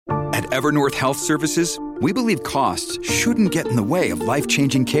At Evernorth Health Services, we believe costs shouldn't get in the way of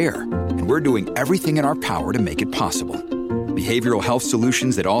life-changing care, and we're doing everything in our power to make it possible. Behavioral health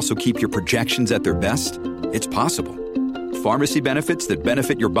solutions that also keep your projections at their best? It's possible. Pharmacy benefits that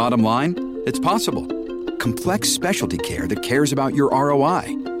benefit your bottom line? It's possible. Complex specialty care that cares about your ROI?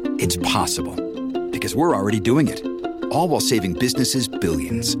 It's possible. Because we're already doing it. All while saving businesses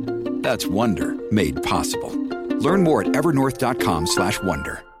billions. That's Wonder made possible. Learn more at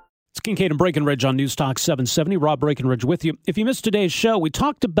evernorth.com/wonder. It's Kincaid and Breckenridge on News Talk 770. Rob Breckenridge with you. If you missed today's show, we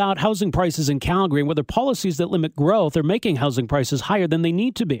talked about housing prices in Calgary and whether policies that limit growth are making housing prices higher than they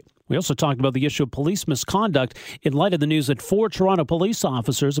need to be. We also talked about the issue of police misconduct in light of the news that 4 Toronto police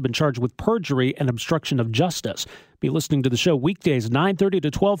officers have been charged with perjury and obstruction of justice. Be listening to the show weekdays 9:30 to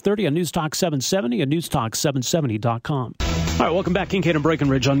 12:30 on News Talk 770 and newstalk770.com. All right, welcome back. Kincaid and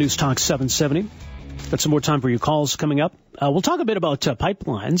Breckenridge on News Talk 770. Got some more time for your calls coming up. We'll talk a bit about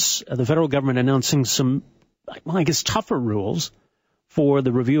pipelines. The federal government announcing some, tougher rules for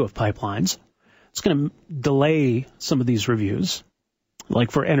the review of pipelines. It's going to delay some of these reviews,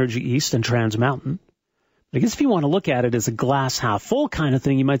 like for Energy East and Trans Mountain. But I guess if you want to look at it as a glass half full kind of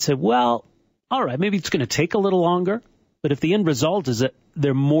thing, you might say, well, all right, maybe it's going to take a little longer. But if the end result is that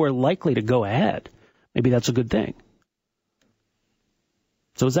they're more likely to go ahead, maybe that's a good thing.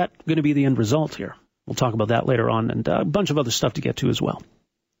 So is that going to be the end result here? We'll talk about that later on, and a bunch of other stuff to get to as well.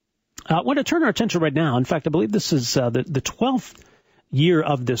 I want to turn our attention right now. In fact, I believe this is the 12th year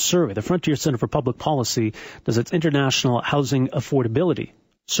of this survey. The Frontier Center for Public Policy does its International Housing Affordability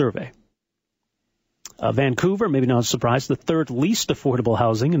Survey. Vancouver, maybe not a surprise, the third least affordable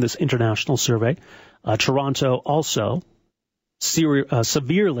housing in this international survey. Toronto also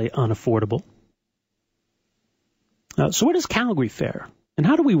severely unaffordable. So where does Calgary fare? And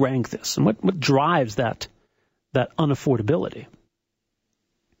how do we rank this? And what drives that unaffordability?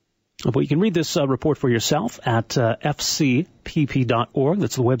 Well, you can read this report for yourself at fcpp.org.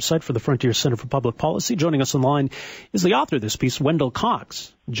 That's the website for the Frontier Center for Public Policy. Joining us online is the author of this piece, Wendell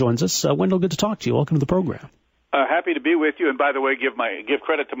Cox. Joins us. Wendell, good to talk to you. Welcome to the program. Happy to be with you, and by the way, give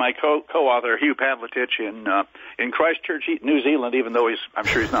credit to my co-author Hugh Pavletich in Christchurch, New Zealand. Even though I'm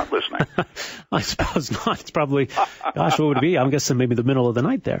sure he's not listening. I suppose not. It's probably, gosh, what would it be? I'm guessing maybe the middle of the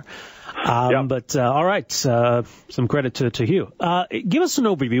night there. Yep. But all right, some credit to Hugh. Give us an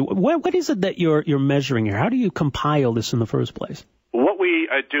overview. What is it that you're measuring here? How do you compile this in the first place? What we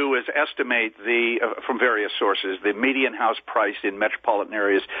do is estimate from various sources, the median house price in metropolitan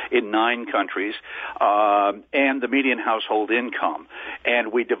areas in 9 countries, and the median household income.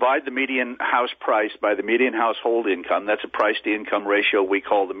 And we divide the median house price by the median household income. That's a price-to-income ratio we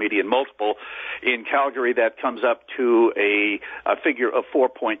call the median multiple. In Calgary, that comes up to a figure of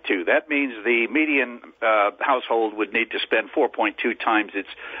 4.2. That means the median household would need to spend 4.2 times its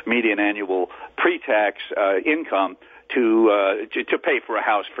median annual pre-tax income to pay for a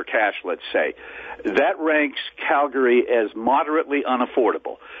house for cash, let's say. That ranks Calgary as moderately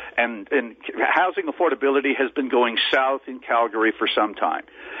unaffordable. And housing affordability has been going south in Calgary for some time.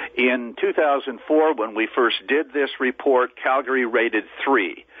 In 2004, when we first did this report, Calgary rated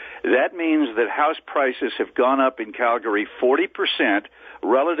 3. That means that house prices have gone up in Calgary 40%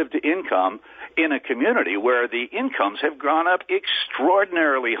 relative to income in a community where the incomes have gone up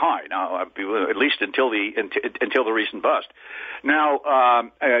extraordinarily high. Now, at least until the recent bust. Now,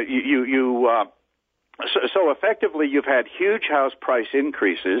 so effectively, you've had huge house price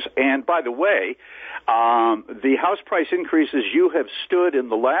increases. And by the way, the house price increases you have stood in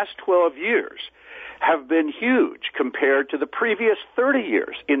the last 12 years have been huge compared to the previous 30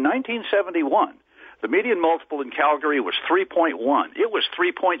 years. In 1971, the median multiple in Calgary was 3.1. It was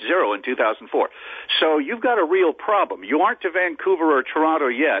 3.0 in 2004. So you've got a real problem. You aren't to Vancouver or Toronto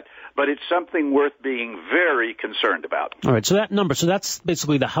yet, but it's something worth being very concerned about. All right, so that number, so that's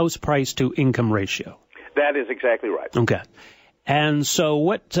basically the house price to income ratio. That is exactly right. Okay. And so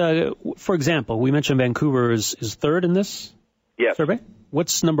what, for example, we mentioned Vancouver is third in this survey?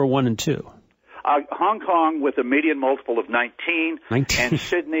 What's number 1 and 2? Hong Kong with a median multiple of 19, and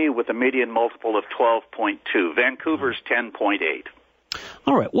Sydney with a median multiple of 12.2. Vancouver's 10.8.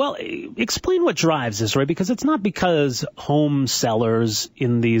 All right. Well, explain what drives this, right? Because it's not because home sellers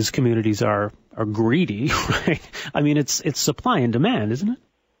in these communities are greedy, right? I mean, it's supply and demand, isn't it?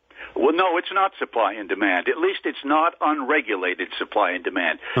 Well, no, it's not supply and demand. At least it's not unregulated supply and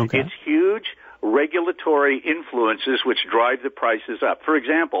demand. Okay. It's huge regulatory influences which drive the prices up. For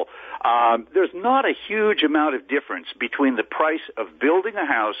example, there's not a huge amount of difference between the price of building a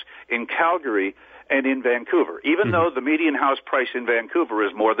house in Calgary and in Vancouver, even though the median house price in Vancouver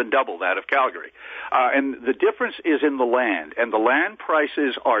is more than double that of Calgary. And the difference is in the land, and the land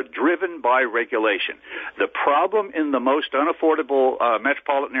prices are driven by regulation. The problem in the most unaffordable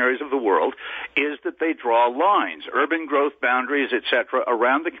metropolitan areas of the world is that they draw lines, urban growth boundaries, etc.,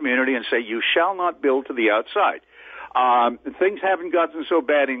 around the community and say you shall not build to the outside. Things haven't gotten so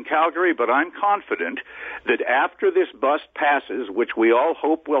bad in Calgary, but I'm confident that after this bust passes, which we all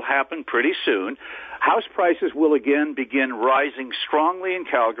hope will happen pretty soon, house prices will again begin rising strongly in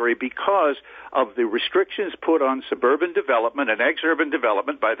Calgary because of the restrictions put on suburban development and ex-urban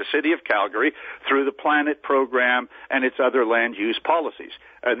development by the City of Calgary through the Planet program and its other land use policies.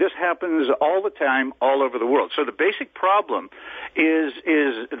 This happens all the time all over the world. So the basic problem is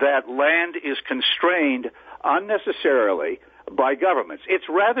that land is constrained unnecessarily by governments. It's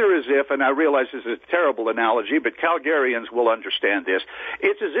rather as if, and I realize this is a terrible analogy, but Calgarians will understand this,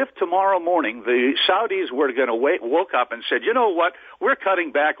 it's as if tomorrow morning the Saudis were going to woke up and said, you know what, we're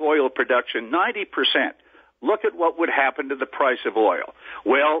cutting back oil production 90%. Look at what would happen to the price of oil.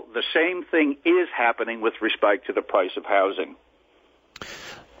 Well, the same thing is happening with respect to the price of housing.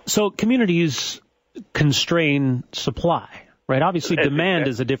 So communities constrain supply. Right. Obviously, demand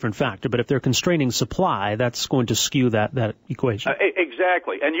is a different factor, but if they're constraining supply, that's going to skew that equation.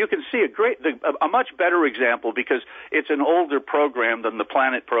 Exactly. And you can see a much better example because it's an older program than the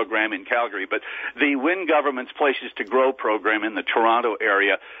Planet program in Calgary, but the Wynne government's Places to Grow program in the Toronto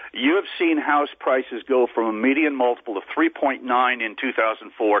area. You have seen house prices go from a median multiple of 3.9 in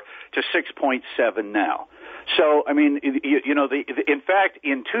 2004 to 6.7 now. So, I mean, in fact,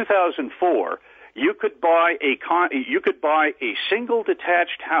 in 2004, you could buy a single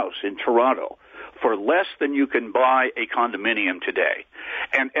detached house in Toronto for less than you can buy a condominium today.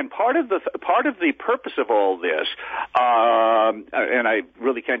 And part of the purpose of all this, and I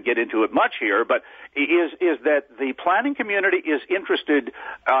really can't get into it much here, but is that the planning community is interested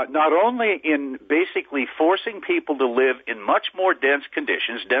not only in basically forcing people to live in much more dense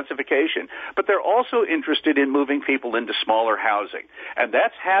conditions, densification, but they're also interested in moving people into smaller housing. And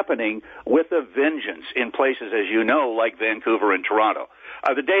that's happening with a vengeance in places, as you know, like Vancouver and Toronto.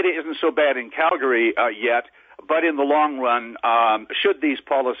 The data isn't so bad in Calgary yet, but in the long run, should these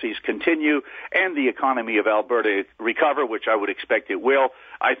policies continue and the economy of Alberta recover, which I would expect it will,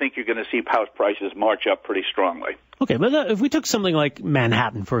 I think you're going to see house prices march up pretty strongly. Okay, but if we took something like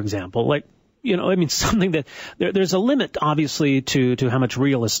Manhattan, for example, something that there's a limit, obviously, to how much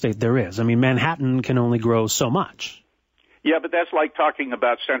real estate there is. I mean, Manhattan can only grow so much. Yeah, but that's like talking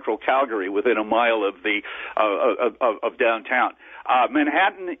about central Calgary within a mile of the of downtown.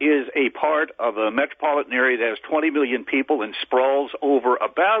 Manhattan is a part of a metropolitan area that has 20 million people and sprawls over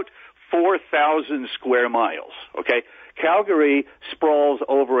about 4,000 square miles. Okay, Calgary sprawls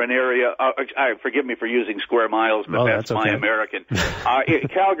over an area. Forgive me for using square miles, but that's my okay. American.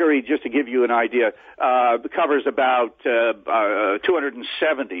 Calgary, just to give you an idea, covers about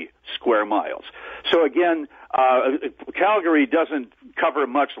 270 square miles. So again, Calgary doesn't cover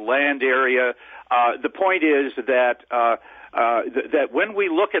much land area. The point is that that when we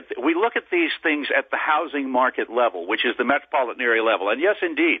look at these things at the housing market level, which is the metropolitan area level, and yes,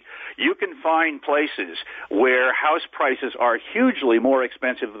 indeed, you can find places where house prices are hugely more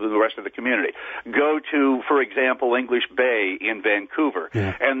expensive than the rest of the community. Go to, for example, English Bay in Vancouver,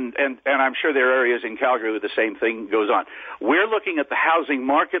 and I'm sure there are areas in Calgary where the same thing goes on. We're looking at the housing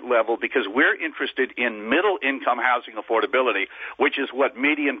market level because we're interested in middle-income housing affordability, which is what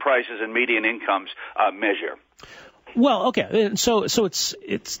median prices and median incomes measure. Well, okay, so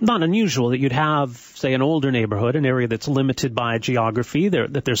it's not unusual that you'd have, say, an older neighborhood, an area that's limited by geography,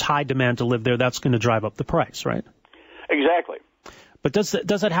 that there's high demand to live there. That's going to drive up the price, right? Exactly. But does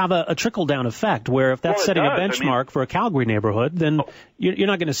it have a trickle-down effect where if that's setting a benchmark for a Calgary neighborhood, then you're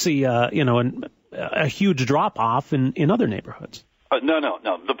not going to see a huge drop-off in other neighborhoods? No.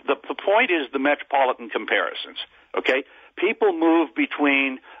 The point is the metropolitan comparisons, okay? People move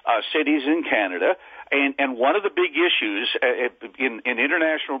between cities in Canada. And one of the big issues in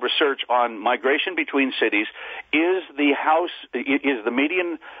international research on migration between cities is the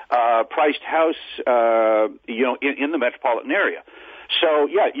median priced house, in the metropolitan area. So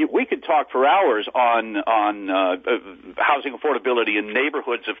we could talk for hours on housing affordability in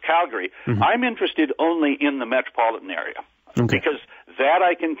neighborhoods of Calgary. Mm-hmm. I'm interested only in the metropolitan area. Okay. Because that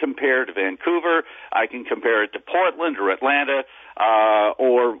I can compare to Vancouver, I can compare it to Portland or Atlanta,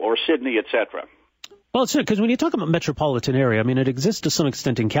 or Sydney, etc. Well, it's because when you talk about metropolitan area, I mean, it exists to some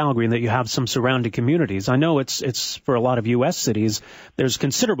extent in Calgary in that you have some surrounding communities. I know it's for a lot of U.S. cities, there's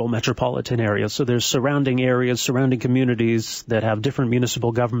considerable metropolitan areas. So there's surrounding areas, surrounding communities that have different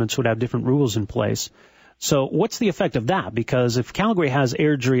municipal governments would have different rules in place. So what's the effect of that? Because if Calgary has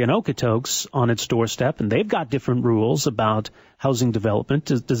Airdrie and Okotoks on its doorstep and they've got different rules about housing development,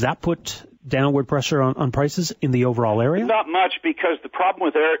 does that put downward pressure on prices in the overall area? Not much, because the problem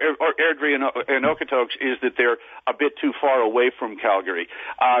with Airdrie and Okotoks is that they're a bit too far away from Calgary.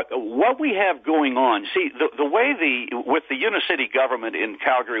 What we have going on, see, the way with the Unicity government in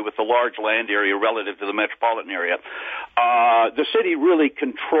Calgary with the large land area relative to the metropolitan area, the city really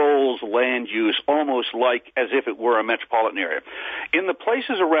controls land use almost like as if it were a metropolitan area. In the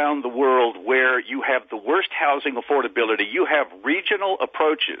places around the world where you have the worst housing affordability, you have regional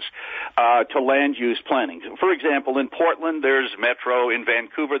approaches to land use planning. For example, in Portland, there's Metro. In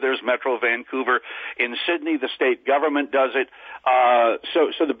Vancouver, there's Metro Vancouver. In Sydney, the state government does it.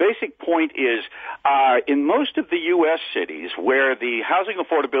 So the basic point is, in most of the U.S. cities where the housing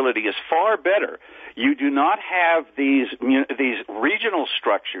affordability is far better, you do not have these regional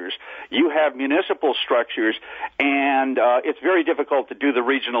structures. You have municipal structures, and it's very difficult to do the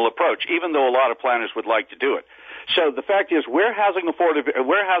regional approach, even though a lot of planners would like to do it. So the fact is, where housing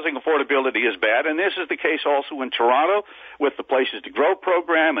affordability is bad, and this is the case also in Toronto with the Places to Grow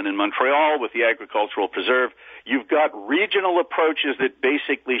program, and in Montreal with the Agricultural Preserve, you've got regional approaches that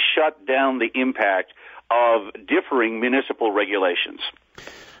basically shut down the impact of differing municipal regulations.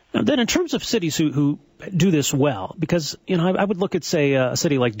 Now, then in terms of cities who do this well, because, I would look at, say, a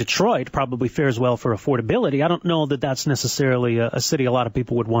city like Detroit probably fares well for affordability. I don't know that that's necessarily a city a lot of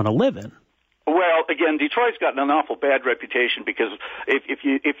people would want to live in. Well, again, Detroit's gotten an awful bad reputation because if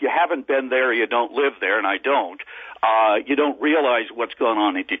you haven't been there, you don't live there, and I don't. You don't realize what's going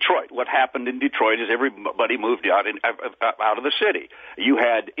on in Detroit. What happened in Detroit is everybody moved out of the city. You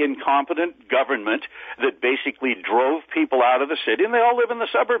had incompetent government that basically drove people out of the city, and they all live in the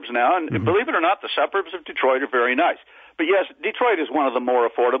suburbs now. And believe it or not, the suburbs of Detroit are very nice. But yes, Detroit is one of the more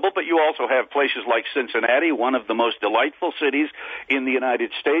affordable, but you also have places like Cincinnati, one of the most delightful cities in the United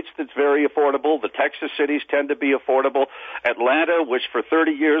States that's very affordable. The Texas cities tend to be affordable. Atlanta, which for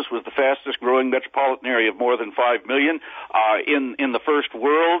 30 years was the fastest growing metropolitan area of more than 5 million in the first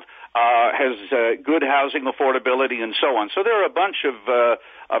world, has good housing affordability and so on. So there are a bunch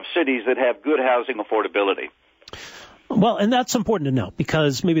of cities that have good housing affordability. Well, and that's important to know,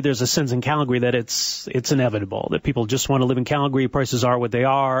 because maybe there's a sense in Calgary that it's inevitable, that people just want to live in Calgary, prices are what they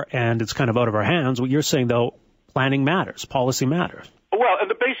are, and it's kind of out of our hands. What you're saying, though, planning matters, policy matters. Well, and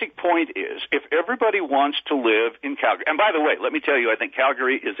the basic point is, if everybody wants to live in Calgary, and by the way, let me tell you, I think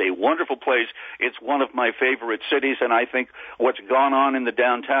Calgary is a wonderful place. It's one of my favorite cities, and I think what's gone on in the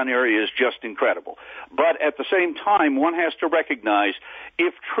downtown area is just incredible. But at the same time, one has to recognize,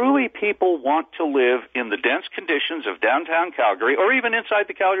 if truly people want to live in the dense conditions of downtown Calgary, or even inside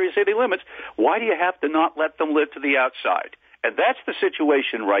the Calgary city limits, why do you have to not let them live to the outside? And that's the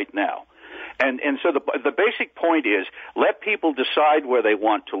situation right now. And so the basic point is, let people decide where they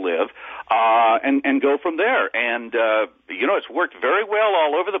want to live, and go from there. And, it's worked very well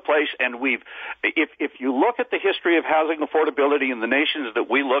all over the place. And if you look at the history of housing affordability in the nations that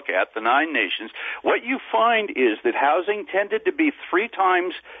we look at, the 9 nations, what you find is that housing tended to be 3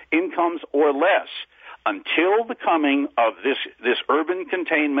 times incomes or less until the coming of this urban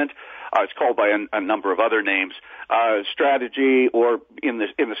containment, it's called by a number of other names, strategy, or in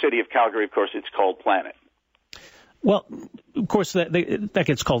the city of Calgary, of course, it's called Planet. Well, of course, that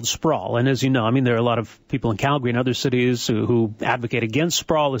gets called sprawl. And as you know, there are a lot of people in Calgary and other cities who advocate against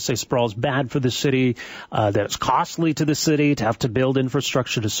sprawl. They say sprawl is bad for the city, that it's costly to the city to have to build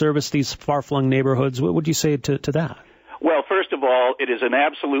infrastructure to service these far-flung neighborhoods. What would you say to that? Well, first of all, it is an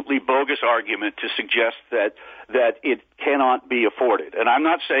absolutely bogus argument to suggest that it cannot be afforded. And I'm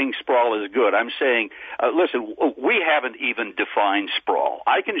not saying sprawl is good. I'm saying, listen, we haven't even defined sprawl.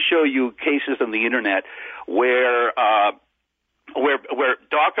 I can show you cases on the internet where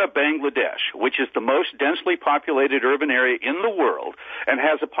Dhaka, Bangladesh, which is the most densely populated urban area in the world and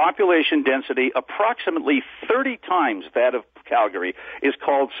has a population density approximately 30 times that of Calgary, is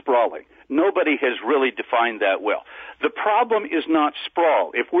called sprawling. Nobody has really defined that well. The problem is not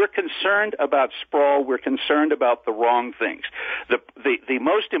sprawl. If we're concerned about sprawl, we're concerned about the wrong things. The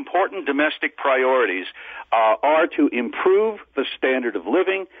most important domestic priorities are to improve the standard of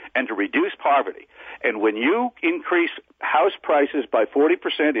living and to reduce poverty. And when you increase house prices by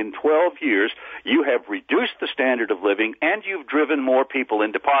 40% in 12 years, you have reduced the standard of living and you've driven more people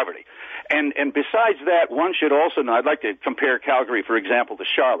into poverty. And besides that, one should also know, I'd like to compare Calgary, for example, to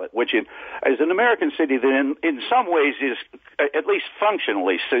Charlotte, which is an American city that in some ways is at least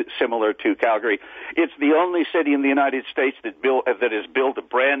functionally similar to Calgary. It's the only city in the United States that has built a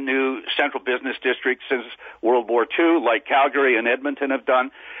brand new central business district since World War II, like Calgary and Edmonton have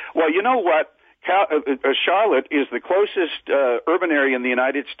done. Well, you know what? Charlotte is the closest urban area in the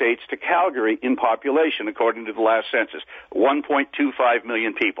United States to Calgary in population, according to the last census, 1.25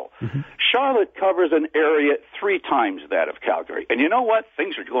 million people. Mm-hmm. Charlotte covers an area 3 times that of Calgary. And you know what?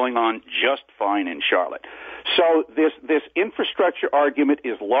 Things are going on just fine in Charlotte. So this infrastructure argument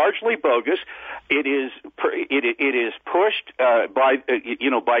is largely bogus. It is pushed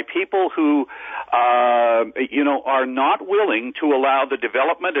by people who are not willing to allow the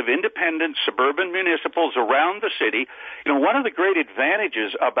development of independent suburban municipals around the city. You know, one of the great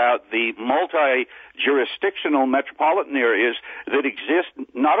advantages about the multi-jurisdictional metropolitan areas that exist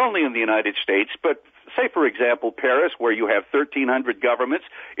not only in the United States, but say, for example, Paris, where you have 1,300 governments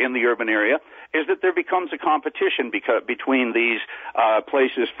in the urban area, is that there becomes a competition between these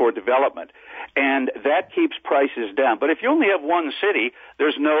places for development, and that keeps prices down. But if you only have one city,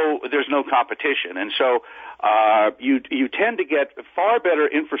 there's no competition, and so you tend to get far better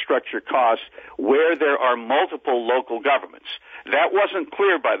infrastructure costs where there are multiple local governments. That wasn't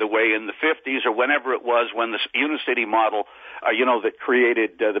clear, by the way, in the 50s or whenever it was when the Unicity model, that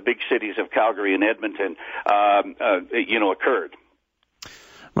created the big cities of Calgary and Edmonton, occurred.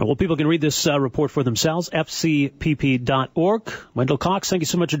 Well, people can read this report for themselves, fcpp.org. Wendell Cox, thank you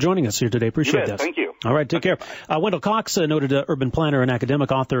so much for joining us here today. Appreciate this. Thank you. All right, take care. Wendell Cox, noted urban planner and academic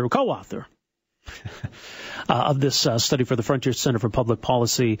co-author of this study for the Frontier Center for Public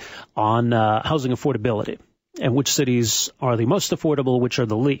Policy on housing affordability and which cities are the most affordable, which are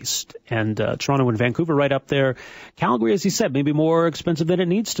the least. And Toronto and Vancouver right up there. Calgary, as he said, maybe more expensive than it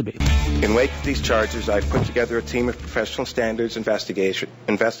needs to be. In wake of these charges, I've put together a team of professional standards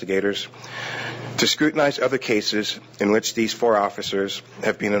investigators to scrutinize other cases in which these 4 officers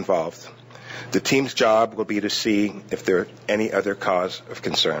have been involved. The team's job will be to see if there are any other cause of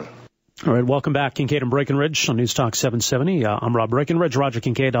concern. All right, welcome back, Kincaid and Breckenridge on News Talk 770. I'm Rob Breckenridge. Roger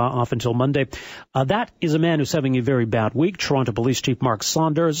Kincaid off until Monday. That is a man who's having a very bad week. Toronto Police Chief Mark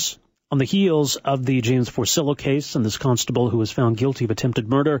Saunders, on the heels of the James Forcillo case and this constable who was found guilty of attempted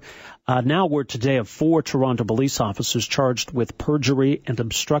murder. Now word today of 4 Toronto police officers charged with perjury and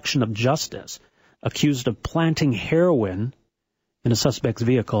obstruction of justice, accused of planting heroin in a suspect's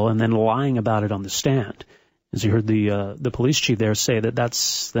vehicle and then lying about it on the stand. As you heard the police chief there say that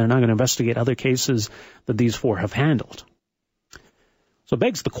they're not going to investigate other cases that these 4 have handled. So it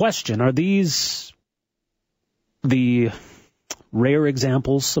begs the question, are these the rare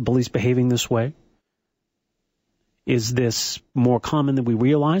examples of police behaving this way? Is this more common than we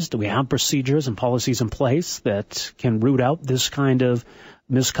realize? Do we have procedures and policies in place that can root out this kind of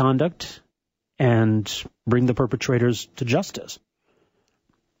misconduct and bring the perpetrators to justice?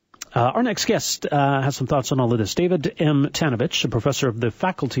 Our next guest has some thoughts on all of this. David M. Tanovich, a professor of the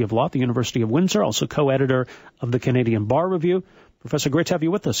Faculty of Law at the University of Windsor, also co-editor of the Canadian Bar Review. Professor, great to have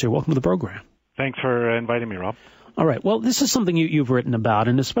you with us here. Welcome to the program. Thanks for inviting me, Rob. All right. Well, this is something you've written about,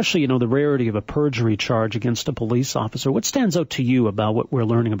 and especially, the rarity of a perjury charge against a police officer. What stands out to you about what we're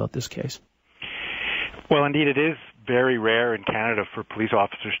learning about this case? Well, indeed, it is very rare in Canada for police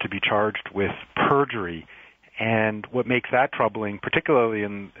officers to be charged with perjury. And what makes that troubling, particularly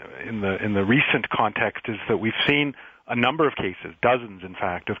in the recent context, is that we've seen a number of cases, dozens, in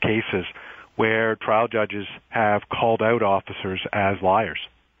fact, of cases where trial judges have called out officers as liars,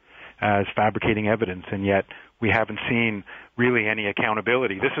 as fabricating evidence, and yet we haven't seen really any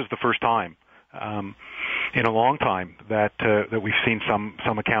accountability. This is the first time in a long time that we've seen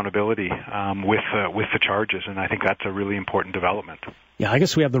some accountability with the charges, and I think that's a really important development. Yeah, I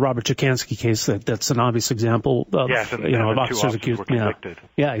guess we have the Robert Chikansky case that's an obvious example of, of officers accused. Were convicted.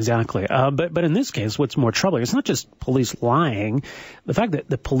 Yeah, exactly. But in this case, what's more troubling, it's not just police lying. The fact that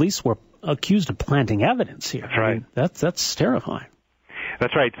the police were accused of planting evidence here. That's right. That's terrifying.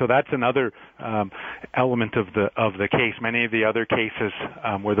 That's right. So that's another element of the case. Many of the other cases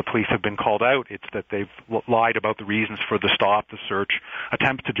where the police have been called out, it's that they've lied about the reasons for the stop, the search,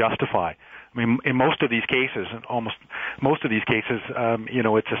 attempts to justify. I mean, in most of these cases, almost most of these cases,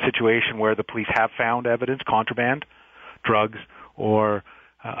 it's a situation where the police have found evidence, contraband, drugs, or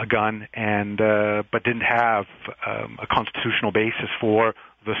a gun and but didn't have a constitutional basis for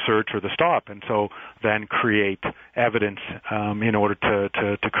the search or the stop, and so then create evidence in order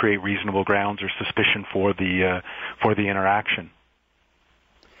to create reasonable grounds or suspicion for the interaction.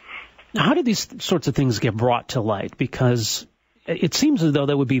 Now, how do these sorts of things get brought to light? Because it seems as though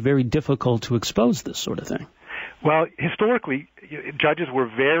that would be very difficult to expose this sort of thing. Well, historically, judges were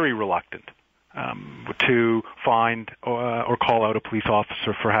very reluctant to find or call out a police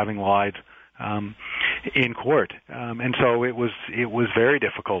officer for having lied in court, and so it was very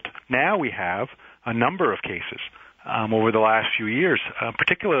difficult. Now we have a number of cases over the last few years,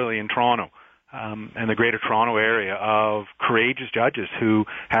 particularly in Toronto and the Greater Toronto area, of courageous judges who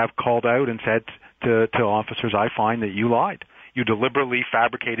have called out and said to officers, "I find that you lied. You deliberately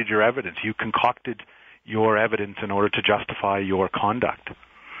fabricated your evidence. You concocted your evidence in order to justify your conduct."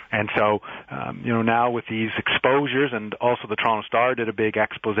 And so, now with these exposures, and also the Toronto Star did a big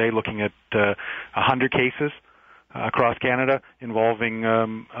expose looking at 100 cases across Canada involving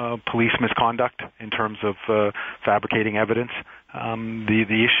police misconduct in terms of fabricating evidence.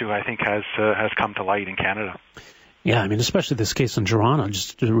 The issue, I think, has come to light in Canada. Yeah, I mean, especially this case in Toronto,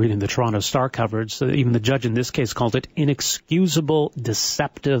 just reading the Toronto Star coverage, even the judge in this case called it inexcusable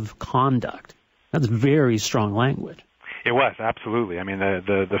deceptive conduct. That's very strong language. It was, absolutely. I mean,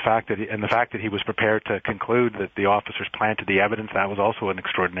 the fact that he was prepared to conclude that the officers planted the evidence, that was also an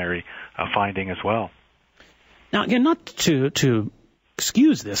extraordinary finding as well. Now, again, not to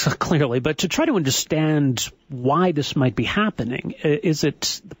excuse this clearly, but to try to understand why this might be happening. Is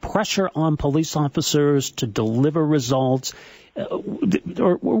it the pressure on police officers to deliver results?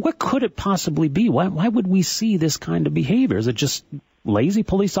 Or what could it possibly be? Why would we see this kind of behavior? Is it just lazy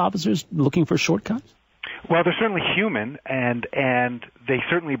police officers looking for shortcuts? Well, they're certainly human, and they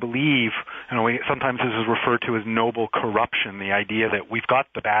certainly believe, sometimes this is referred to as noble corruption, the idea that we've got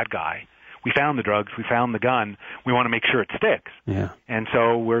the bad guy, we found the drugs, we found the gun, we want to make sure it sticks. Yeah. And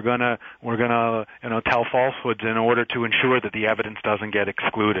so we're gonna tell falsehoods in order to ensure that the evidence doesn't get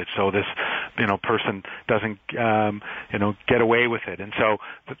excluded, so this person doesn't get away with it. And so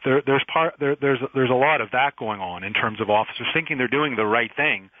there's a lot of that going on in terms of officers thinking they're doing the right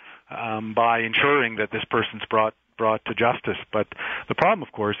thing by ensuring that this person's brought to justice. But the problem,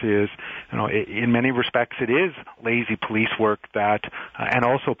 of course, is, in many respects, it is lazy police work and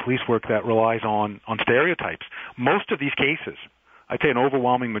also police work that relies on stereotypes. Most of these cases, I'd say an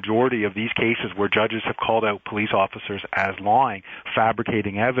overwhelming majority of these cases where judges have called out police officers as lying,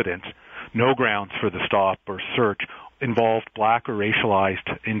 fabricating evidence, no grounds for the stop or search, involved black or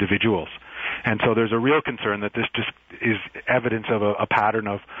racialized individuals. And so there's a real concern that this just is evidence of a pattern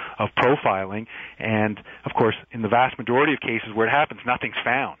of profiling. And, of course, in the vast majority of cases where it happens, nothing's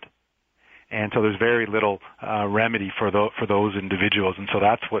found. And so there's very little remedy for those individuals. And so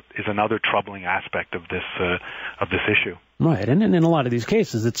that's what is another troubling aspect of this issue. Right. And in a lot of these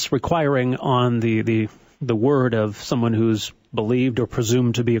cases, it's requiring on the word of someone who's believed or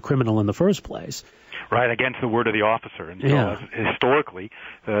presumed to be a criminal in the first place. Right, against the word of the officer. And so historically,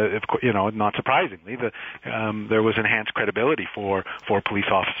 not surprisingly, there was enhanced credibility for police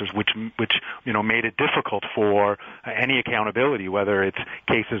officers, which made it difficult for any accountability, whether it's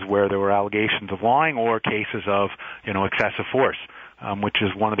cases where there were allegations of lying or cases of excessive force, which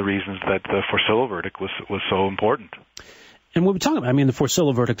is one of the reasons that the Forcillo verdict was so important. And what we're talking about, the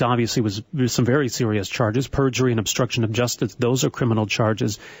Forcillo verdict obviously was some very serious charges, perjury and obstruction of justice. Those are criminal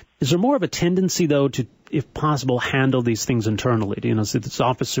charges. Is there more of a tendency, though, to, if possible, handle these things internally? So this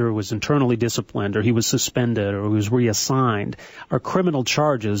officer was internally disciplined, or he was suspended, or he was reassigned. Are criminal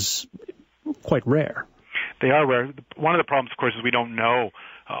charges quite rare? They are rare. One of the problems, of course, is we don't know.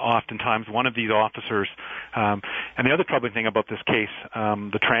 Oftentimes, one of these officers, and the other troubling thing about this case,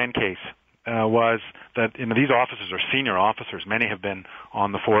 the Tran case, was that these officers are senior officers. Many have been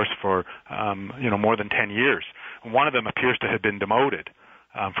on the force for more than 10 years. One of them appears to have been demoted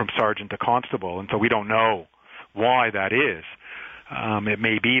from sergeant to constable, and so we don't know why that is. It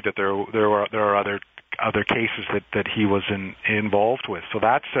may be that there are other cases that he was involved with. So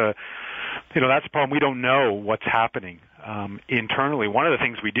that's a problem. We don't know what's happening internally. One of the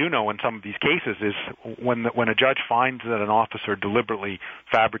things we do know in some of these cases is when a judge finds that an officer deliberately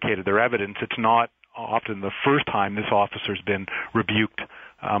fabricated their evidence, it's not often the first time this officer's been rebuked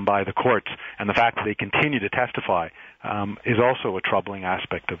by the courts, and the fact that they continue to testify is also a troubling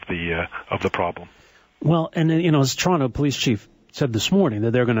aspect of the problem. Well, and as Toronto Police Chief said this morning,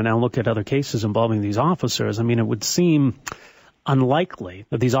 that they're going to now look at other cases involving these officers. It would seem unlikely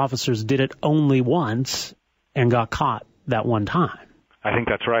that these officers did it only once and got caught that one time. I think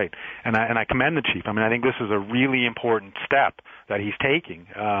that's right, and I commend the chief. I think this is a really important step that he's taking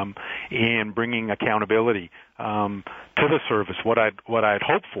in bringing accountability to the service. What I'd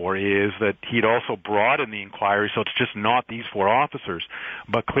hope for is that he'd also broaden the inquiry so it's just not these 4 officers,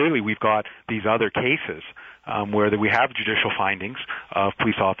 but clearly we've got these other cases where we have judicial findings of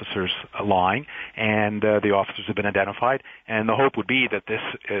police officers lying, and the officers have been identified. And the hope would be that this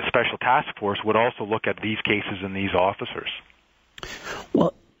special task force would also look at these cases and these officers.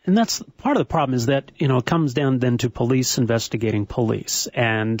 Well, and that's part of the problem is that, it comes down then to police investigating police.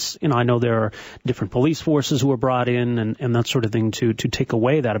 And, I know there are different police forces who are brought in and that sort of thing to take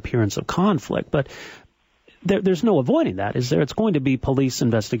away that appearance of conflict. But there's no avoiding that, is there? It's going to be police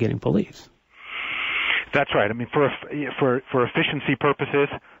investigating police. That's right. I mean, for efficiency purposes,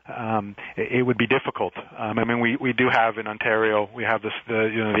 it would be difficult. We do have in Ontario, we have the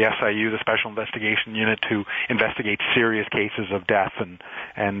SIU, the Special Investigation Unit, to investigate serious cases of death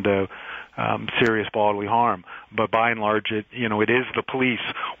and serious bodily harm. But by and large, it is the police.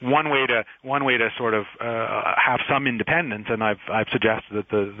 One way to sort of have some independence, and I've suggested that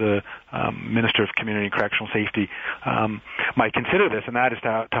the Minister of Community and Correctional Safety might consider this, and that is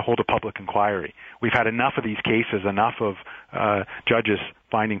to hold a public inquiry. We've had enough of these cases, enough of judges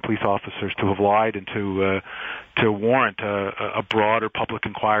finding police officers to have lied and to warrant a broader public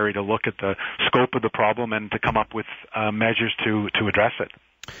inquiry to look at the scope of the problem and to come up with measures to address it.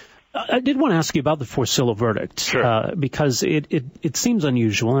 I did want to ask you about the Forcillo verdict, sure. Because it seems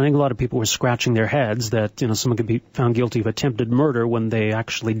unusual. I think a lot of people were scratching their heads that someone could be found guilty of attempted murder when they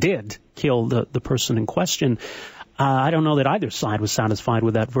actually did kill the person in question. I don't know that either side was satisfied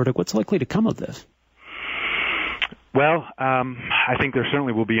with that verdict. What's likely to come of this? Well, I think there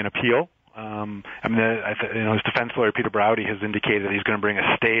certainly will be an appeal. His defense lawyer, Peter Browdy, has indicated that he's going to bring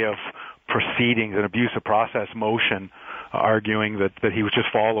a stay of proceedings, an abuse of process motion, arguing that he was just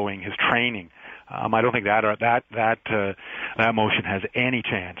following his training. I don't think that motion has any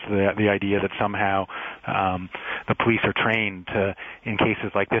chance. The idea that somehow the police are trained to, in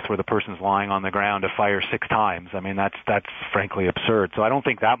cases like this where the person's lying on the ground, to fire 6 times. I mean, that's frankly absurd. So I don't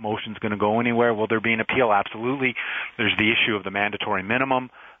think that motion's going to go anywhere. Will there be an appeal? Absolutely. There's the issue of the mandatory minimum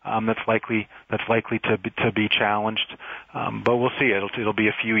that's likely to be challenged. But we'll see. It'll be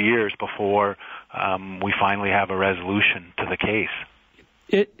a few years before we finally have a resolution to the case.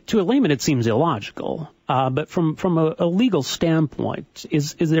 To a layman, it seems illogical, but from a legal standpoint,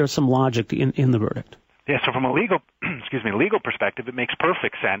 is there some logic in the verdict? Yeah, so from a legal perspective, it makes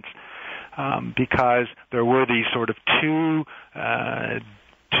perfect sense because there were these sort of two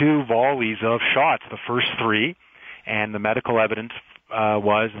volleys of shots, the first 3, and the medical evidence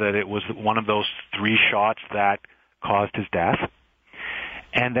was that it was one of those 3 shots that caused his death.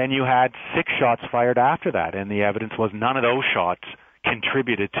 And then you had 6 shots fired after that, and the evidence was none of those shots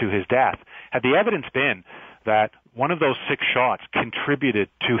contributed to his death. Had the evidence been that one of those 6 shots contributed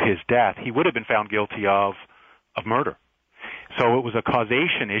to his death, he would have been found guilty of murder. So it was a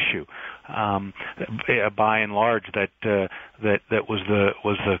causation issue, by and large, that was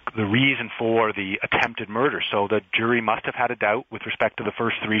the reason for the attempted murder. So the jury must have had a doubt with respect to the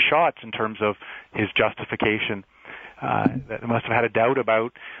first 3 shots in terms of his justification. They must have had a doubt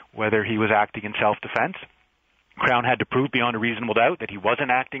about whether he was acting in self-defense. Crown had to prove beyond a reasonable doubt that he wasn't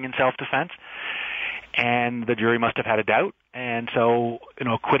acting in self-defense, and the jury must have had a doubt, and so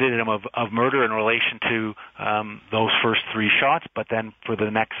acquitted him of murder in relation to those first 3 shots. But then for the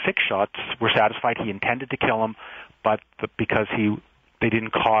next 6 shots, we're satisfied he intended to kill him, but because they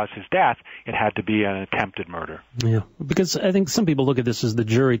didn't cause his death, it had to be an attempted murder. Yeah, because I think some people look at this as the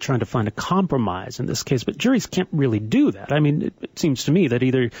jury trying to find a compromise in this case, but juries can't really do that. I mean, it seems to me that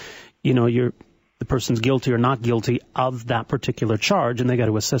either the person's guilty or not guilty of that particular charge, and they got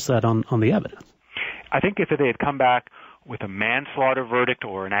to assess that on the evidence. I think if they had come back with a manslaughter verdict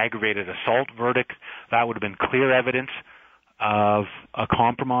or an aggravated assault verdict, that would have been clear evidence of a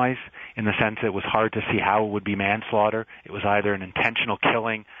compromise, in the sense it was hard to see how it would be manslaughter. It was either an intentional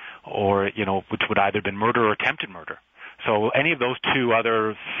killing or, which would either have been murder or attempted murder. So any of those 2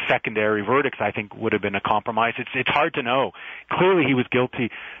 other secondary verdicts, I think, would have been a compromise. It's hard to know. Clearly he was guilty,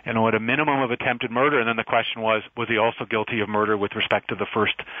 at a minimum of attempted murder, and then the question was he also guilty of murder with respect to the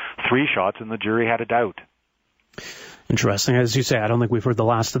first 3 shots, and the jury had a doubt. Interesting. As you say, I don't think we've heard the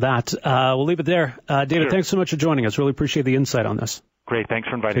last of that. We'll leave it there. David, Sure. Thanks so much for joining us. Really appreciate the insight on this. Great. Thanks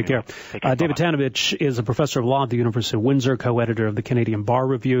for inviting me. Take care. David Tanovich is a professor of law at the University of Windsor, co-editor of the Canadian Bar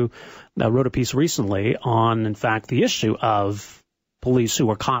Review. Wrote a piece recently on, in fact, the issue of police who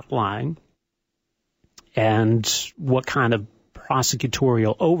are caught lying and what kind of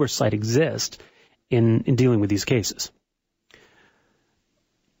prosecutorial oversight exists in dealing with these cases.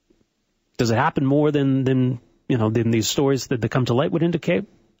 Does it happen more than than these stories that come to light would indicate?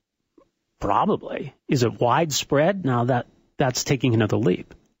 Probably. Is it widespread? Now that's taking another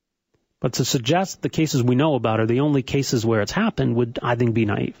leap. But to suggest the cases we know about are the only cases where it's happened would, I think, be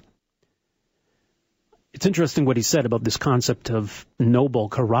naive. It's interesting what he said about this concept of noble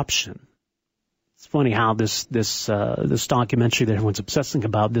corruption. It's funny how this documentary that everyone's obsessing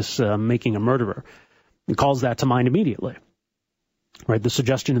about, this Making a Murderer, it calls that to mind immediately. Right, the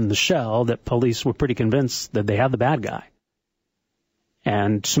suggestion in the show that police were pretty convinced that they had the bad guy.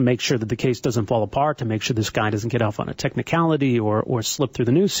 And to make sure that the case doesn't fall apart, to make sure this guy doesn't get off on a technicality or slip through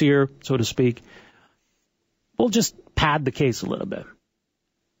the noose here, so to speak, we'll just pad the case a little bit.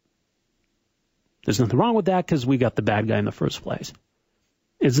 There's nothing wrong with that because we got the bad guy in the first place.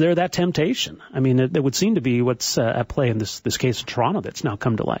 Is there that temptation? I mean, it would seem to be what's at play in this case in Toronto that's now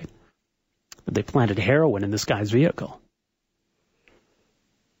come to light. That they planted heroin in this guy's vehicle.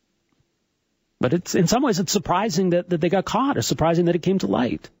 But in some ways it's surprising that they got caught, or surprising that it came to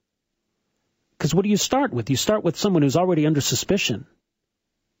light. Because what do you start with? You start with someone who's already under suspicion.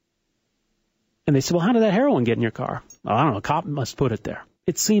 And they say, well, how did that heroin get in your car? Oh, I don't know, a cop must put it there.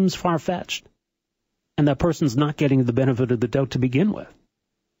 It seems far-fetched. And that person's not getting the benefit of the doubt to begin with.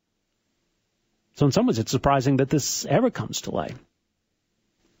 So in some ways it's surprising that this ever comes to light.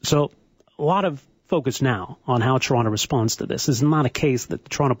 So a lot of focus now on how Toronto responds to this. This is not a case that the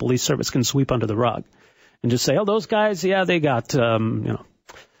Toronto Police Service can sweep under the rug and just say, oh, those guys, yeah, they got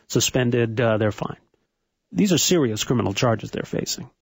suspended, they're fine. These are serious criminal charges they're facing.